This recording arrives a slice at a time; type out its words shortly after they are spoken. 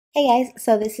Hey guys,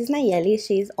 so this is Nayeli.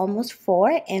 She's almost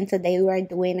 4 and today we are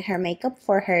doing her makeup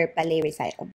for her ballet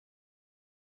recital.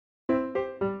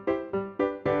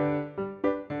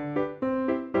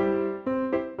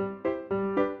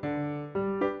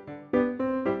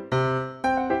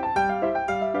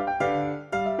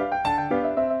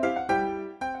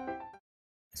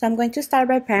 So I'm going to start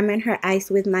by priming her eyes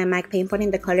with my MAC paint pot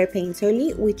in the color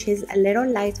Painterly, which is a little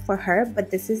light for her, but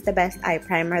this is the best eye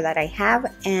primer that I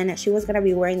have, and she was going to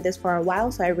be wearing this for a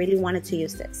while, so I really wanted to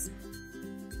use this.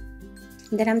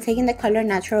 Then I'm taking the color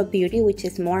Natural Beauty, which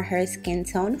is more her skin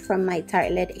tone, from my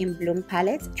Tartelette in Bloom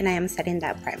palette, and I am setting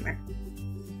that primer.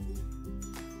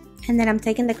 And then I'm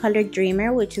taking the color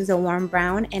Dreamer, which is a warm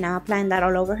brown, and I'm applying that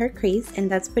all over her crease, and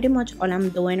that's pretty much all I'm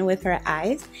doing with her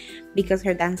eyes because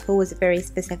her dance school was very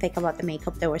specific about the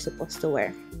makeup they were supposed to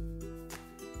wear.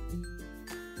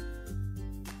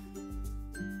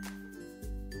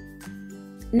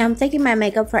 Now I'm taking my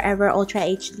Makeup Forever Ultra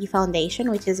HD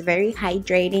foundation, which is very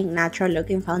hydrating, natural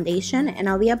looking foundation, and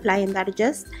I'll be applying that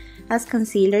just as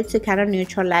concealer to kind of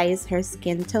neutralize her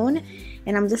skin tone.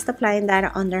 And I'm just applying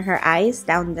that under her eyes,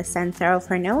 down the center of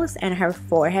her nose and her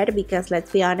forehead, because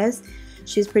let's be honest,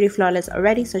 she's pretty flawless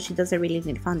already, so she doesn't really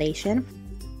need foundation.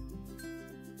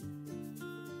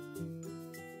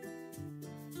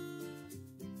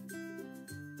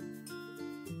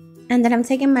 And then I'm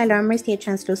taking my Laura Mercier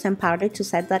translucent powder to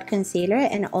set that concealer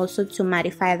and also to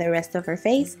mattify the rest of her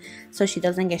face so she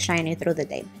doesn't get shiny through the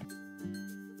day.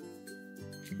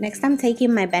 Next, I'm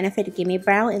taking my Benefit Gimme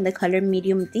Brow in the color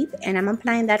Medium Deep, and I'm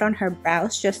applying that on her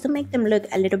brows just to make them look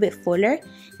a little bit fuller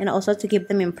and also to keep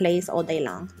them in place all day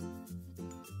long.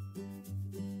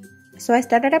 So I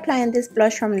started applying this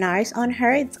blush from NARS on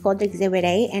her. It's called Exhibit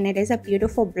A, and it is a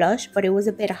beautiful blush, but it was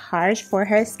a bit harsh for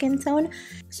her skin tone.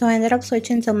 So I ended up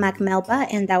switching to MAC Melba,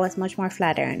 and that was much more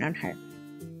flattering on her.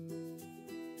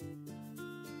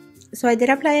 So I did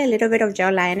apply a little bit of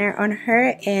gel liner on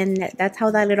her, and that's how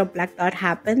that little black dot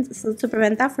happens. So to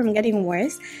prevent that from getting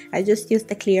worse, I just used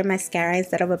the clear mascara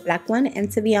instead of a black one. And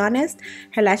to be honest,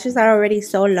 her lashes are already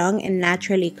so long and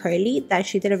naturally curly that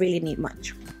she didn't really need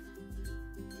much.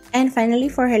 And finally,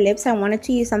 for her lips, I wanted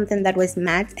to use something that was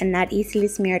matte and not easily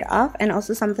smeared off, and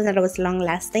also something that was long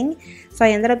lasting. So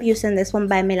I ended up using this one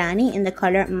by Milani in the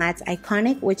color Matte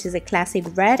Iconic, which is a classic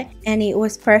red, and it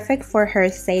was perfect for her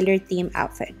sailor theme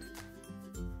outfit.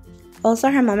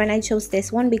 Also, her mom and I chose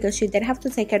this one because she did have to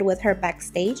take it with her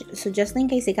backstage, so just in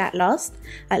case it got lost,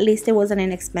 at least it wasn't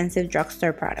an expensive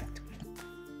drugstore product.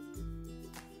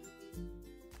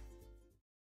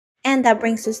 And that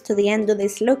brings us to the end of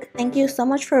this look. Thank you so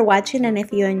much for watching, and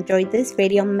if you enjoyed this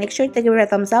video, make sure to give it a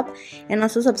thumbs up and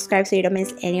also subscribe so you don't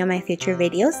miss any of my future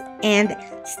videos. And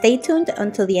stay tuned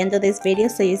until the end of this video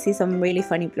so you see some really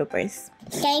funny bloopers.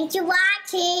 Thanks for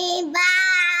watching. Bye!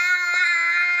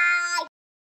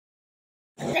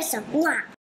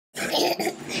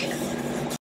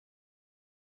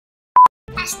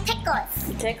 That's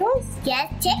tickles. Tickles?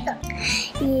 Yes,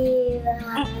 tickles. You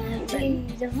are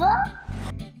beautiful.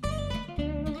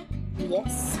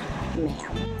 Yes,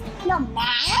 ma'am. No,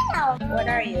 man. What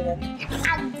are you? A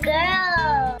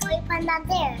girl. Why you put that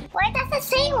there? Why that's the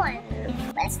same one?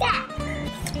 What's that?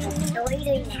 What are you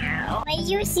doing now? What are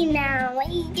you using now? What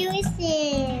are you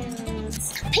using?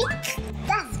 Pink.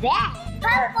 That's red.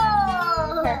 Purple.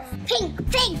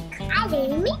 Pink. I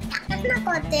didn't make that. Let's not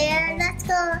go there. Let's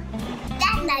go.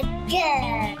 That's not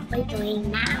good. What are you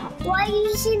doing now? Why are you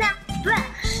using that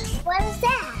brush? What is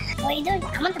that? What are you doing?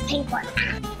 I want the pink one.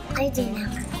 What are you doing now?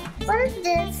 What is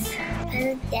this? What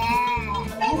is that?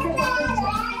 What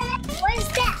is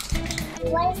that?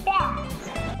 What is that?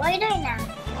 What are you doing now?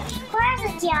 Where is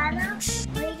it, Tiana?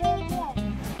 What are you doing here?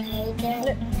 What are you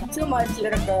doing? Too much,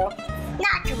 little girl.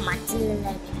 Not too much, little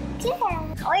girl.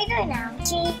 What are you doing now?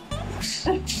 Cheek.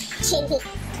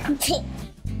 Cheek.